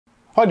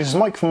Hi, this is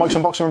Mike from Mike's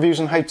Unboxing Reviews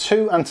and How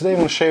To, and today I'm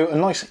going to show you a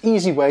nice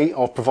easy way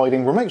of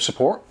providing remote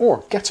support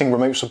or getting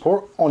remote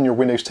support on your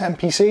Windows 10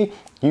 PC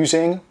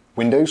using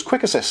Windows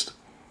Quick Assist.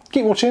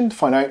 Keep watching to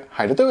find out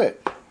how to do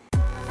it.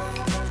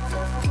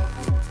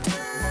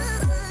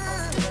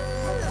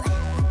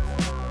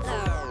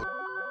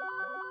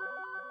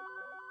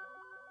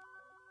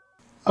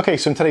 Okay,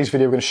 so in today's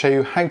video we're going to show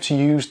you how to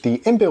use the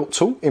inbuilt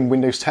tool in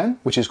Windows 10,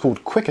 which is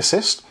called Quick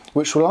Assist,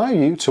 which will allow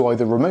you to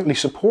either remotely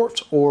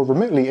support or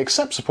remotely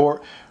accept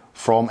support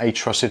from a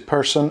trusted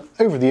person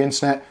over the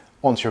internet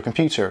onto your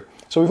computer.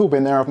 So we've all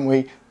been there, haven't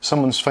we?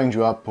 Someone's phoned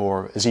you up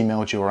or has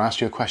emailed you or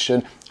asked you a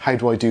question, how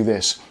do I do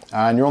this?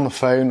 And you're on the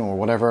phone or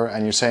whatever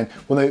and you're saying,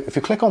 well no, if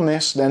you click on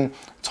this, then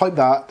type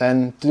that,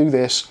 then do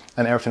this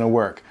and everything will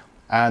work.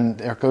 And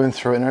they're going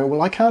through it and they're,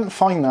 well, I can't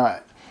find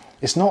that.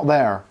 It's not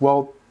there.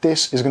 Well,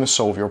 this is going to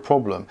solve your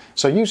problem.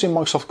 So using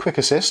Microsoft Quick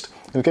Assist,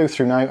 we'll go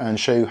through now and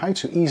show you how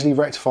to easily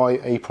rectify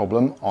a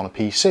problem on a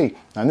PC.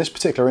 Now in this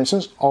particular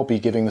instance, I'll be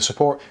giving the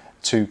support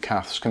to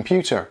Kath's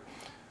computer.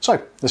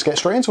 So let's get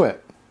straight into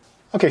it.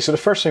 Okay, so the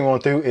first thing I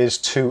want to do is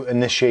to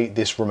initiate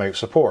this remote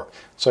support.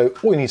 So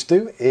all you need to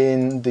do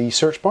in the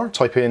search bar,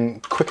 type in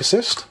Quick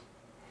Assist,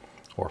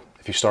 or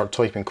if you start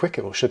typing quick,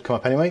 it should come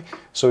up anyway.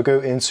 So we'll go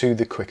into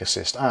the Quick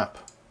Assist app.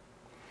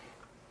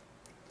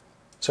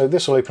 So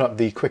this will open up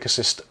the Quick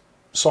Assist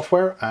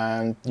software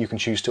and you can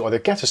choose to either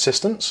get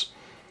assistance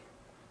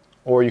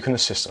or you can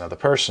assist another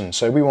person.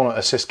 So we want to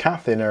assist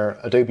Kath in her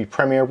Adobe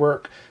Premiere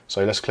work,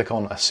 so let's click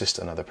on assist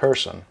another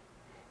person.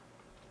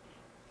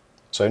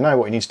 So now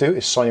what you need to do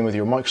is sign in with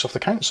your Microsoft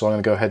account, so I'm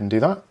going to go ahead and do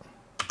that.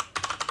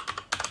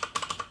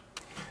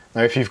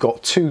 Now if you've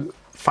got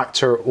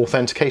two-factor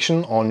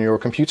authentication on your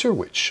computer,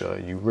 which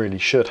you really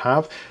should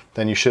have,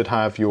 then you should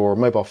have your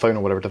mobile phone or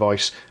whatever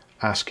device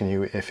asking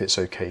you if it's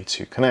okay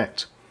to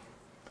connect.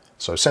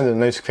 So send a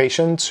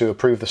notification to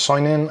approve the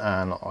sign-in,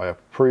 and I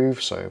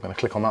approve, so I'm going to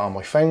click on that on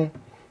my phone,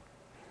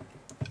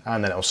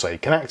 and then it'll say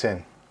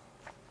connecting.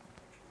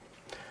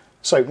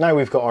 So now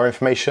we've got our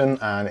information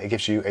and it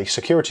gives you a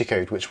security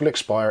code which will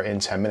expire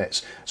in 10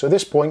 minutes. So at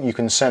this point you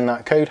can send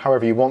that code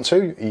however you want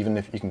to, even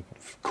if you can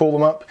call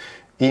them up,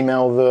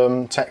 email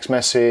them, text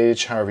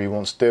message, however you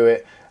want to do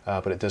it,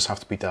 but it does have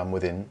to be done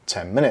within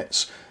 10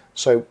 minutes.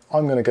 So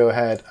I'm going to go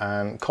ahead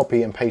and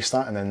copy and paste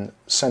that and then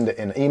send it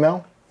in an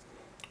email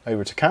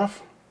over to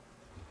Kath.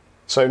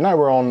 So now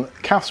we're on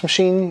Kath's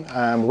machine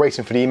and we're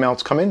waiting for the email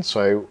to come in.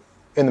 So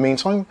in the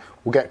meantime,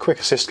 we'll get Quick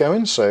Assist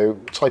going. So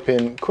type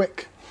in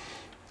quick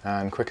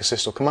and Quick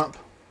Assist will come up.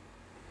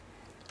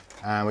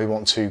 And we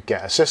want to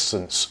get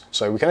assistance.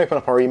 So we can open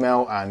up our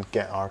email and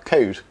get our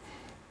code.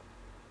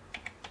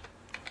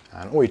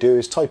 And all we do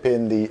is type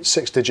in the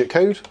 6-digit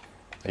code.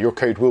 Your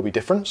code will be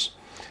different.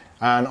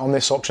 And on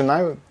this option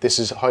now, this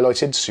is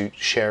highlighted to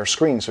share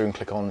screen. So we can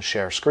click on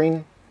share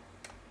screen.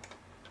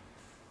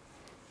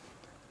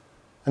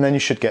 And then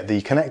you should get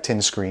the connect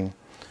in screen.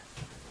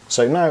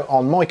 So now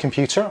on my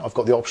computer, I've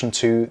got the option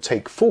to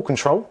take full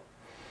control,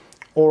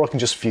 or I can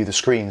just view the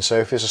screen. So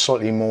if it's a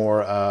slightly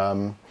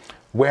more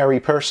wary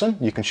person,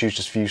 you can choose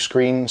just view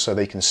screen so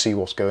they can see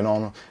what's going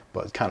on,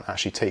 but can't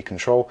actually take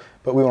control.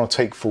 But we want to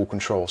take full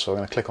control. So I'm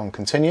going to click on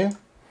continue.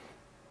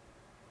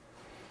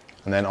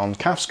 And then on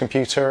Kath's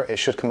computer, it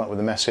should come up with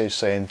a message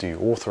saying, do you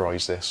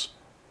authorize this?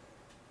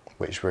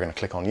 Which we're going to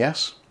click on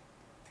yes.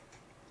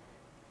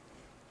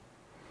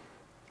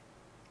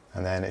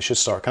 And then it should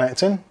start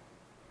connecting.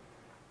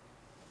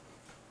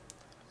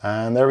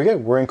 And there we go,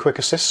 we're in Quick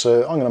Assist,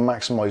 so I'm going to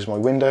maximize my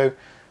window.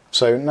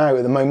 So now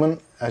at the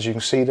moment, as you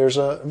can see, there's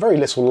a very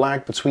little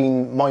lag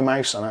between my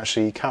mouse and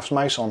actually Kath's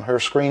mouse on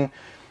her screen.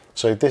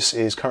 So this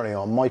is currently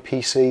on my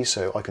PC,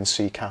 so I can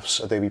see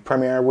Kath's Adobe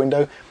Premiere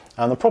window.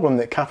 And the problem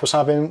that Kath was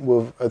having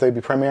with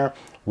Adobe Premiere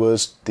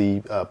was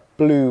the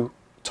blue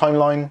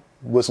timeline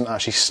wasn't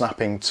actually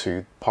snapping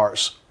to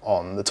parts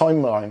on the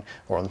timeline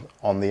or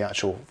on the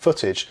actual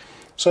footage.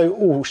 So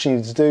all she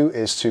needs to do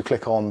is to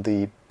click on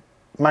the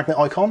magnet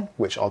icon,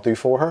 which I'll do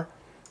for her.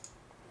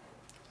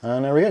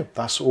 And there we go,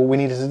 that's all we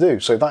needed to do.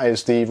 So that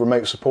is the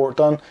remote support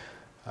done.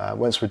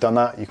 Once we've done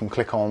that, you can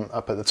click on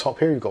up at the top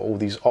here, you've got all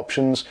these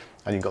options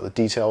and you've got the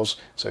details.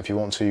 So if you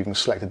want to, you can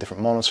select a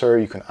different monitor,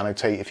 you can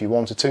annotate if you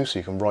wanted to, so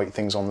you can write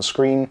things on the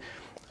screen.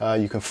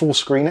 You can full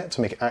screen it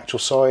to make it actual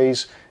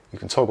size. You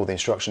can toggle the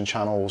instruction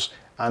channels.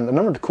 And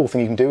another cool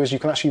thing you can do is you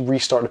can actually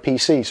restart the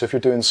PC. So if you're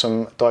doing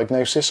some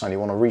diagnosis and you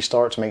want to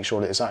restart to make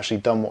sure that it's actually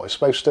done what it's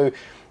supposed to, you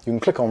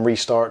can click on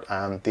restart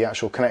and the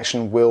actual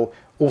connection will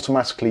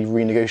automatically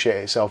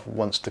renegotiate itself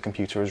once the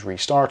computer is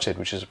restarted,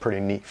 which is a pretty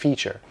neat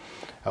feature.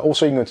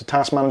 Also, you can go to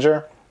Task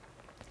Manager.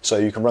 So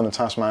you can run the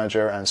Task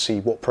Manager and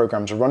see what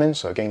programs are running.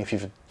 So again, if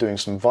you're doing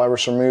some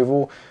virus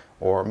removal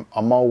or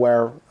a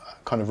malware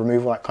kind of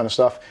removal, that kind of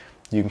stuff,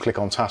 you can click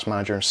on Task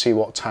Manager and see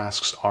what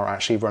tasks are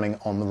actually running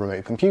on the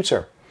remote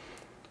computer.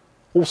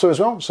 Also as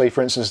well, say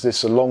for instance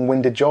this is a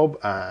long-winded job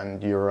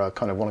and you're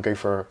kind of want to go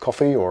for a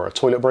coffee or a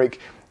toilet break,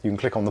 you can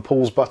click on the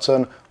pause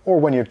button, or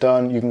when you're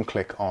done you can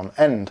click on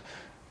end.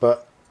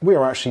 But we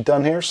are actually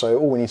done here, so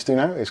all we need to do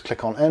now is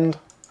click on end.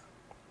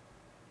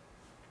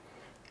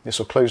 This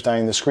will close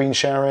down the screen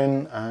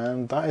sharing,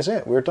 and that is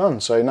it. We're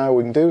done. So now what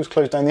we can do is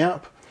close down the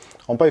app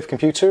on both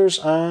computers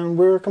and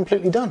we're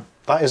completely done.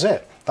 That is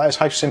it. That is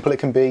how simple it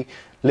can be.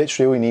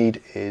 Literally all you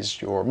need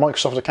is your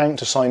Microsoft account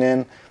to sign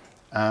in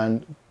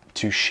and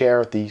to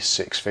share the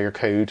 6-figure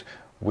code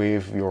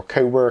with your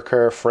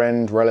co-worker,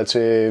 friend,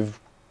 relative,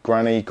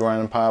 granny,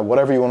 grandpa,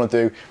 whatever you want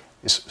to do.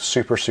 It's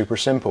super, super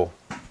simple.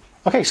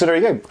 Okay, so there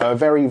you go. A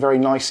very, very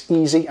nice,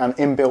 easy and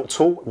inbuilt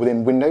tool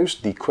within Windows,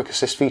 the Quick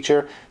Assist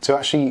feature, to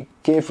actually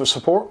give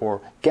support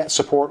or get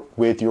support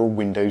with your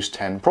Windows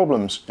 10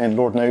 problems. And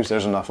Lord knows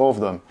there's enough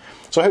of them.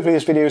 So hopefully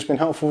this video has been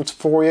helpful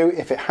for you.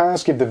 If it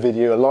has, give the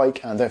video a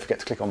like and don't forget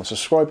to click on the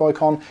subscribe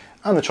icon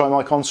and the chime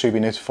icon so you'll be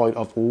notified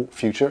of all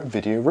future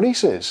video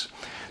releases.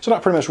 So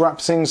that pretty much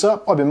wraps things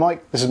up. I've been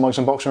Mike. This is Mike's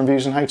Unboxing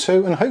Reviews and How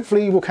To, and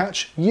hopefully we'll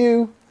catch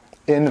you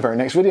in the very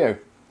next video.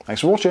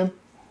 Thanks for watching.